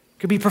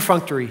 could be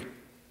perfunctory.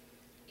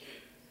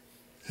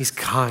 He's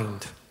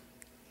kind.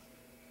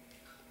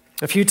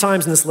 A few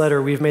times in this letter,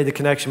 we've made the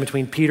connection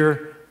between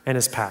Peter and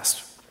his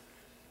past.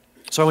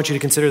 So I want you to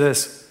consider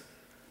this.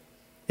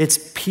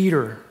 It's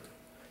Peter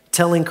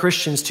telling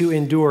Christians to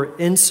endure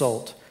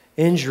insult,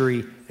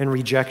 injury, and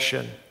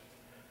rejection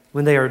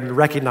when they are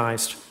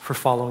recognized for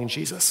following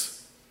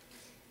Jesus.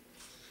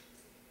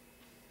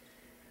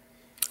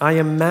 I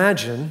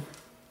imagine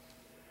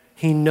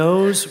he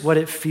knows what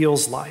it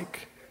feels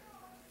like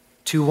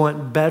to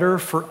want better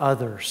for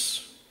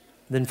others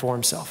than for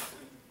himself.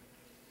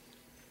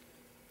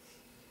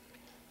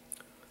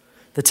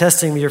 The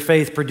testing of your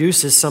faith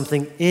produces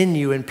something in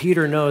you, and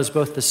Peter knows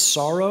both the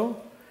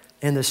sorrow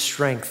and the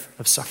strength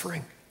of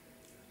suffering.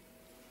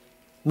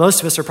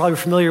 Most of us are probably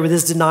familiar with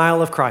his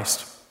denial of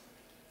Christ.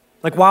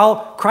 Like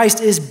while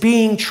Christ is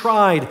being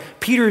tried,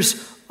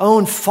 Peter's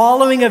own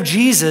following of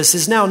Jesus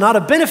is now not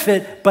a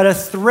benefit, but a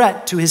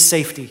threat to his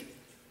safety.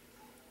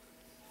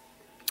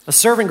 A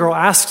servant girl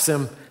asks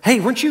him, hey,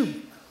 weren't you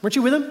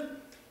with him?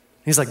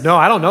 He's like, no,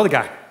 I don't know the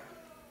guy.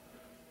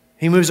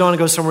 He moves on and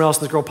goes somewhere else,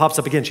 and this girl pops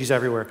up again. She's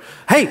everywhere.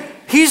 Hey,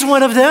 he's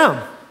one of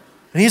them.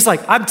 And he's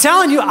like, I'm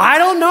telling you, I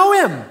don't know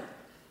him. And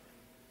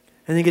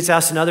then he gets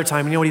asked another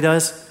time, and you know what he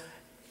does?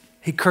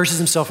 He curses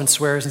himself and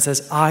swears and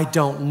says, I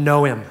don't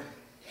know him.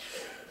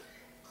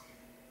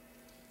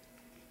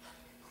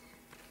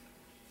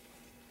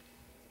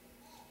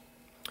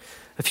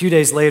 A few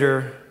days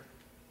later,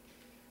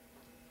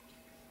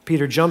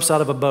 Peter jumps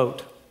out of a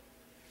boat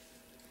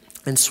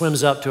and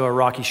swims up to a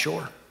rocky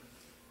shore.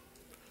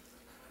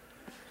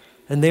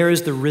 And there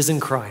is the risen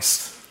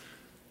Christ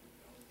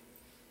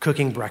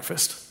cooking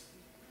breakfast.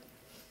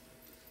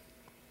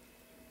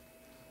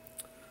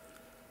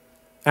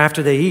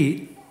 After they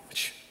eat,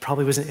 which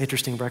probably was an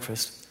interesting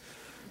breakfast,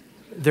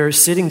 they're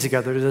sitting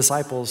together, the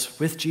disciples,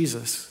 with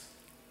Jesus.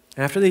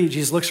 After they eat,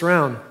 Jesus looks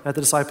around at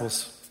the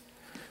disciples,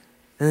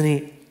 and then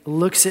he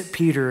looks at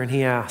Peter and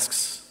he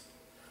asks,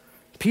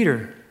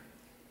 Peter,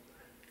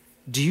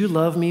 do you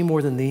love me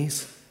more than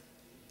these?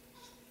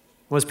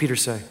 What does Peter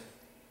say?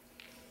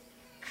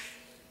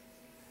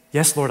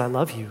 Yes, Lord, I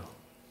love you.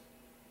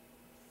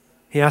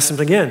 He asks him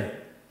again,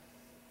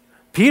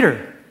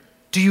 Peter,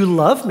 do you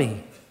love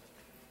me?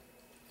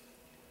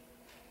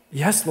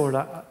 Yes, Lord,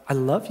 I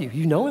love you.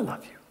 You know I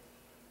love you.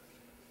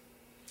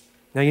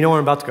 Now, you know where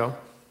I'm about to go,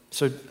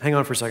 so hang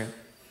on for a second.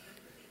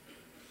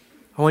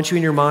 I want you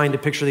in your mind to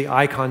picture the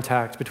eye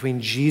contact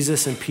between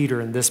Jesus and Peter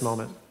in this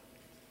moment.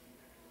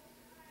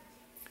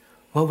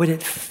 What would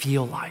it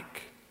feel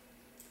like?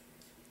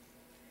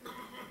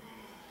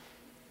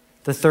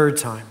 The third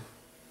time,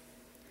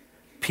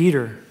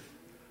 Peter,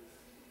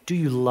 do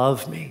you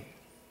love me?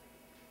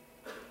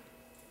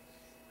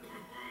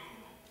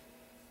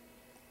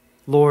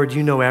 Lord,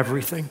 you know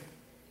everything.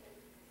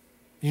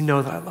 You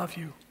know that I love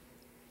you.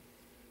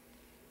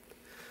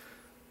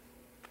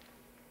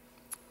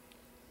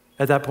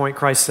 At that point,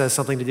 Christ says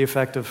something to the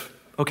effect of,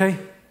 okay,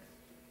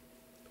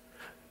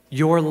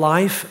 your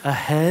life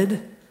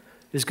ahead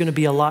is going to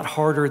be a lot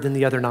harder than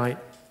the other night.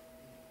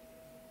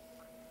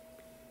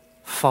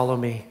 Follow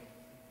me.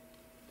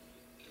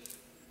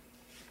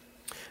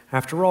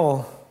 After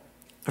all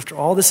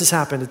this has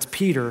happened, it's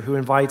Peter who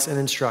invites and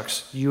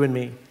instructs you and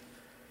me.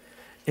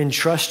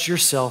 Entrust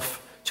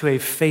yourself to a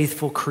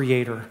faithful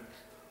Creator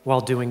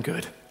while doing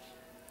good.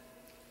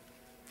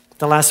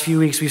 The last few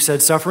weeks we've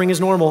said suffering is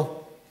normal.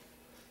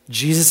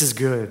 Jesus is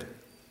good.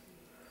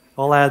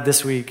 I'll add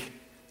this week,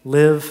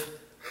 live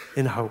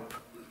in hope.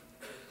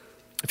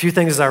 A few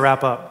things as I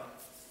wrap up.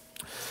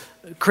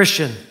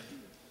 Christian,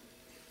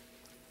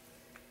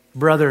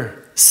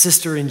 brother,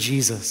 sister in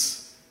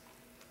Jesus,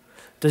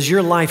 does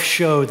your life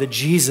show that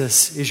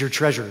Jesus is your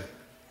treasure?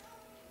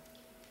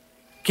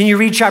 Can you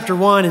read chapter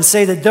 1 and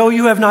say that though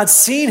you have not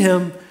seen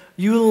him,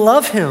 you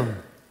love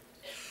him?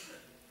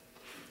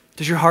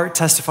 Does your heart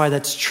testify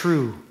that's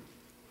true?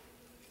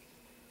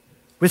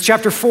 With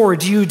chapter 4,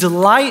 do you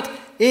delight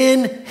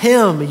in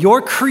him,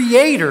 your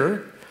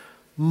creator,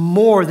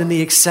 more than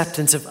the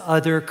acceptance of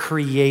other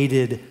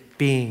created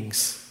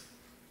beings?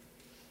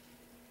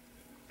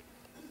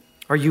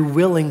 Are you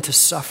willing to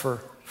suffer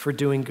for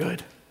doing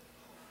good?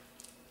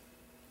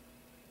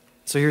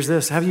 So here's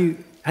this. Have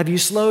you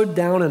slowed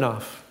down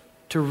enough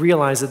to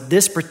realize that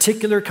this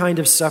particular kind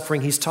of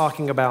suffering he's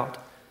talking about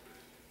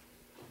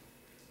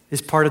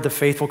is part of the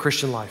faithful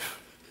Christian life?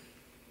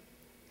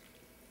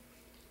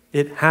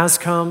 It has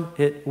come,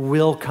 it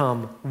will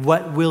come.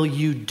 What will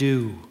you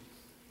do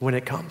when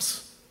it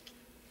comes?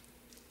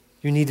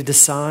 You need to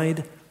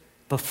decide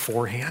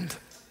beforehand.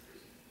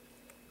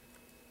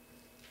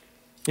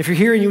 If you're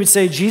here and you would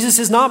say, Jesus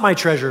is not my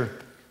treasure.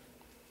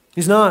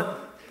 He's not.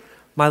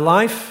 My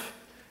life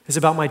is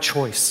about my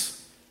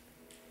choice.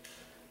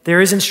 There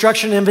is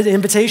instruction and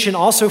invitation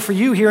also for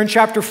you here in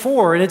chapter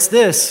 4, and it's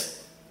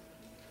this.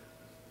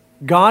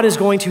 God is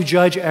going to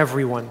judge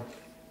everyone.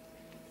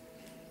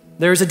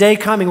 There's a day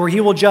coming where he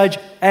will judge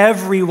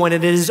everyone,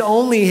 and it is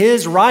only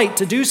his right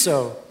to do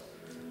so.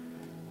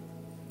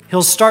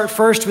 He'll start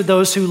first with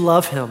those who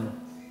love him.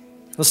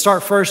 He'll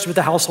start first with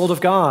the household of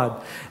God.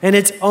 And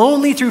it's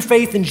only through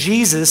faith in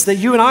Jesus that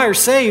you and I are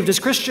saved as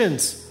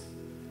Christians.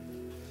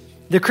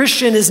 The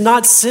Christian is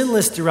not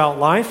sinless throughout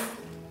life.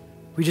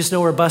 We just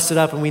know we're busted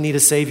up and we need a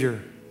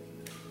Savior.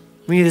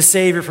 We need a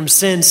Savior from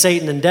sin,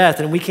 Satan, and death,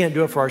 and we can't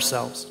do it for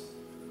ourselves.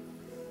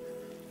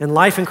 And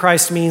life in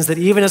Christ means that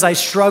even as I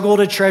struggle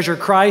to treasure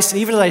Christ,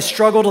 even as I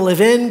struggle to live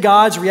in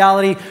God's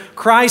reality,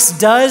 Christ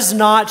does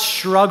not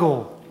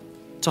struggle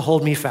to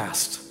hold me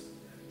fast.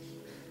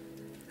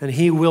 And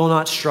he will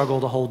not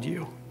struggle to hold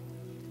you.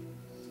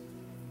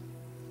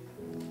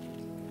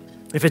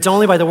 If it's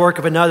only by the work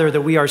of another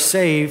that we are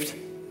saved,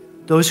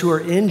 those who are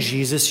in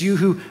Jesus, you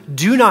who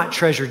do not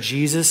treasure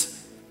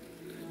Jesus,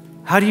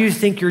 how do you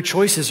think your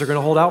choices are going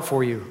to hold out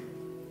for you?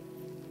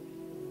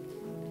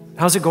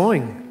 How's it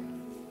going?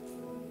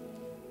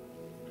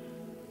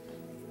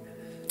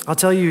 I'll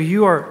tell you,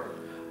 you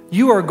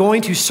are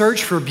going to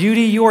search for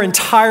beauty your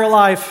entire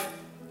life.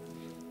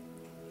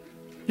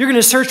 You're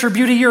going to search for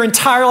beauty your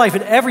entire life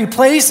in every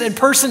place and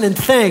person and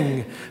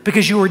thing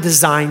because you were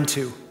designed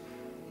to.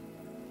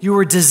 You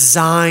were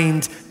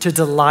designed to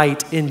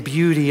delight in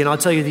beauty. And I'll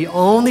tell you, the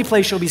only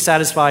place you'll be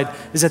satisfied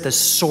is at the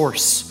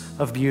source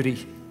of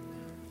beauty,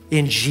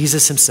 in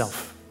Jesus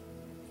himself.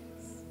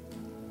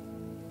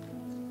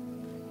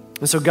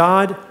 And so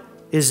God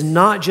is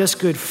not just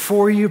good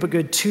for you, but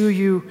good to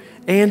you,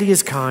 and he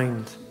is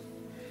kind.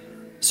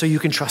 So you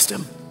can trust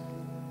him.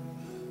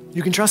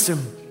 You can trust him.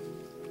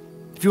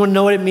 If you want to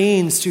know what it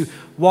means to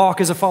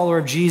walk as a follower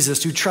of Jesus,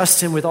 to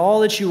trust him with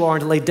all that you are,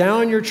 and to lay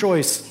down your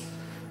choice,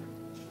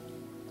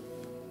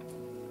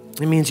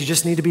 it means you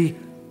just need to be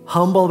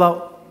humble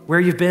about where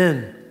you've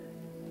been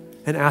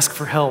and ask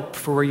for help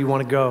for where you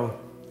want to go.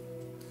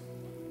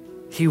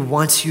 He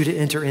wants you to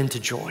enter into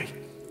joy.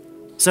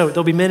 So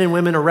there'll be men and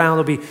women around.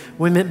 There'll be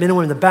men and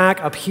women in the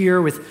back up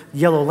here with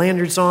yellow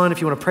lanterns on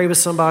if you want to pray with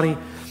somebody.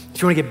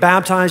 If you want to get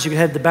baptized, you can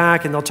head to the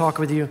back and they'll talk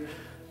with you.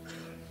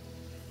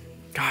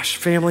 Gosh,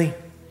 family,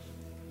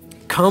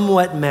 come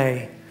what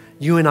may,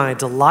 you and I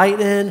delight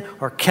in,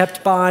 are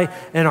kept by,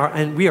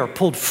 and we are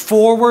pulled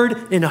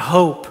forward in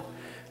hope.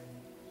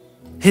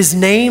 His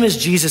name is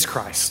Jesus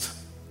Christ,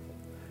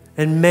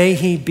 and may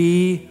he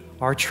be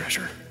our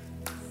treasure.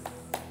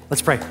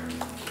 Let's pray.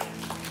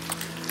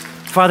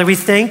 Father, we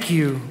thank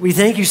you. We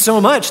thank you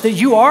so much that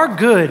you are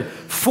good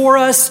for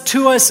us,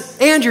 to us,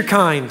 and you're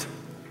kind.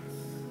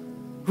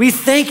 We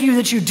thank you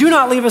that you do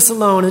not leave us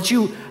alone, that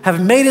you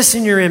have made us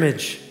in your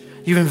image.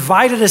 You've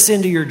invited us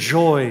into your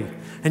joy,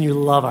 and you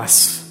love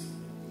us.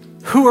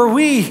 Who are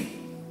we?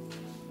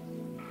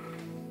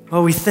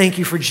 Oh, we thank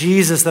you for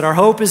Jesus, that our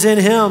hope is in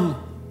him.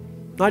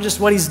 Not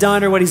just what he's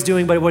done or what he's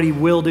doing, but what he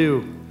will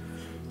do.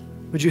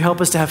 Would you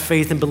help us to have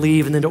faith and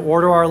believe and then to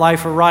order our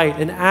life aright?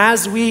 And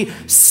as we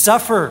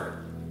suffer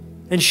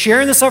and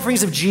share in the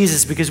sufferings of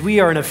Jesus because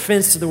we are an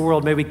offense to the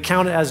world, may we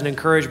count it as an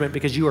encouragement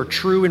because you are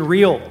true and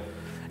real,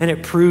 and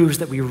it proves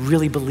that we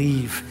really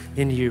believe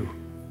in you.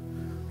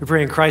 We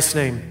pray in Christ's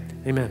name,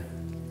 amen.